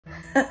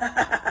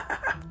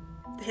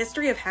The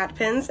history of hat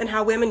pins and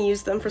how women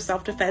use them for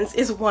self-defense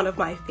is one of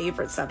my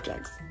favorite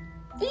subjects.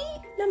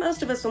 Now,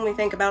 most of us, when we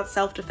think about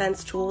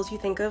self-defense tools, you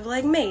think of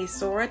like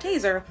mace or a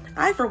taser.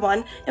 I, for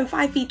one, am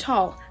 5 feet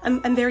tall.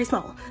 I'm very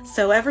small.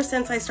 So ever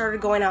since I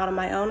started going out on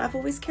my own, I've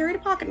always carried a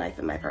pocket knife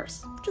in my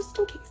purse, just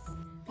in case.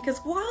 Because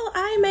while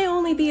I may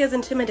only be as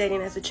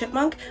intimidating as a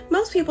chipmunk,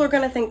 most people are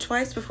going to think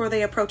twice before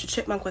they approach a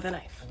chipmunk with a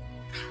knife.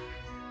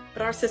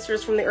 But our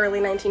sisters from the early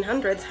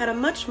 1900s had a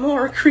much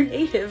more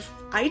creative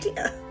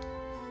idea.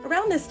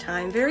 Around this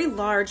time, very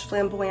large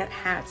flamboyant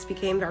hats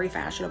became very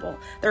fashionable.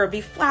 There would be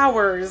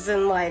flowers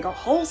and like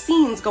whole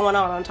scenes going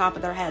on top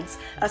of their heads.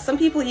 Some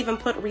people even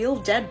put real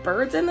dead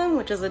birds in them,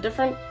 which is a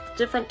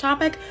different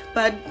topic,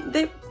 but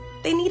they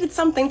needed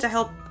something to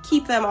help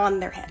keep them on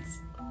their heads.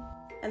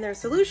 And their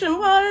solution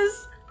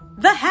was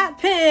the hat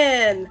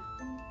pin!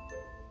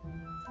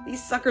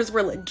 These suckers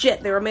were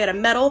legit. They were made of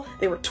metal,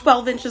 they were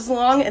 12 inches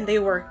long, and they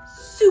were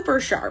super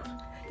sharp.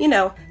 You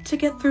know, to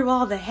get through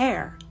all the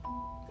hair.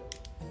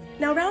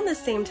 Now, around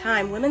this same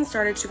time, women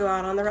started to go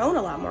out on their own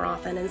a lot more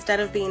often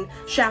instead of being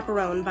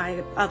chaperoned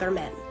by other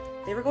men.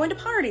 They were going to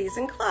parties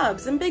and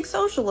clubs and big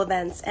social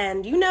events,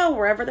 and you know,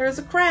 wherever there's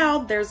a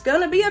crowd, there's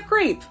gonna be a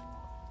creep.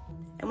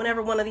 And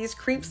whenever one of these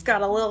creeps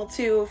got a little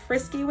too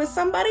frisky with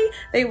somebody,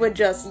 they would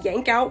just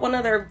yank out one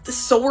of their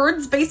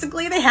swords,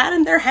 basically, they had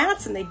in their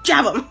hats, and they'd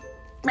jab them.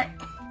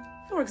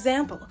 For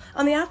example,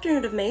 on the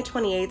afternoon of May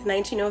 28,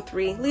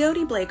 1903,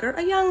 Leodie Blaker,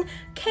 a young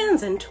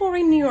Kansan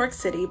touring New York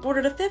City,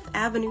 boarded a Fifth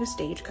Avenue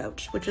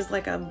stagecoach, which is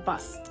like a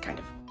bus, kind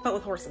of, but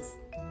with horses.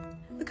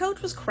 The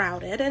coach was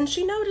crowded, and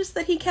she noticed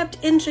that he kept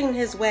inching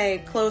his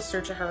way closer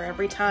to her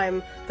every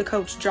time the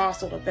coach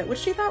jostled a bit, which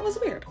she thought was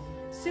weird.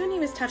 Soon he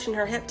was touching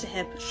her hip to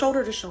hip,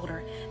 shoulder to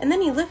shoulder, and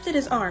then he lifted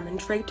his arm and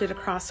draped it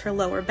across her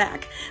lower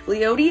back.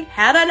 Leodie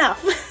had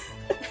enough.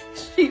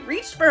 She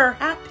reached for her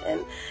hat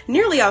pin,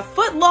 nearly a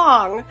foot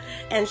long,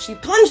 and she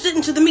plunged it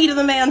into the meat of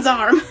the man's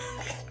arm.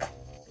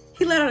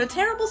 He let out a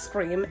terrible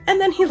scream, and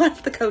then he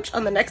left the coach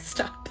on the next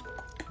stop.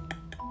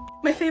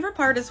 My favorite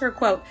part is her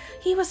quote,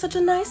 "He was such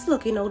a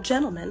nice-looking old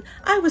gentleman,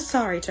 I was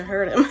sorry to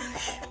hurt him."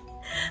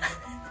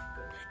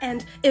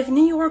 And if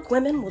New York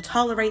women will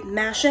tolerate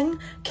mashing,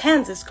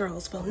 Kansas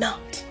girls will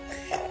not.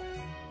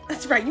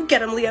 That's right, you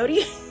get him,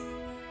 Leodie.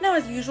 Now,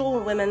 as usual,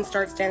 when women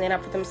start standing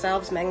up for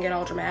themselves, men get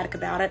all dramatic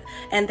about it,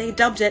 and they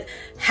dubbed it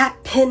hat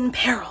pin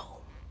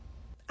peril.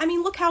 I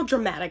mean, look how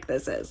dramatic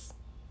this is.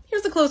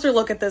 Here's a closer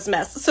look at this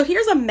mess. So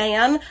here's a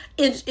man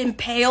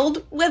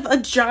impaled with a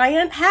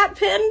giant hat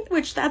pin,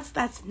 which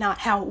that's not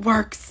how it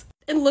works.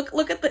 And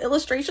look at the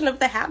illustration of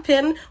the hat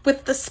pin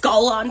with the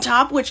skull on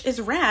top, which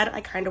is rad.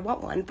 I kind of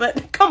want one,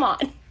 but come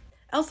on.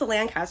 Elsa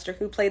Lancaster,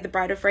 who played the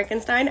Bride of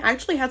Frankenstein,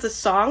 actually has a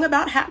song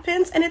about hat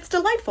pins, and it's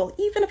delightful,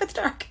 even if it's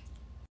dark.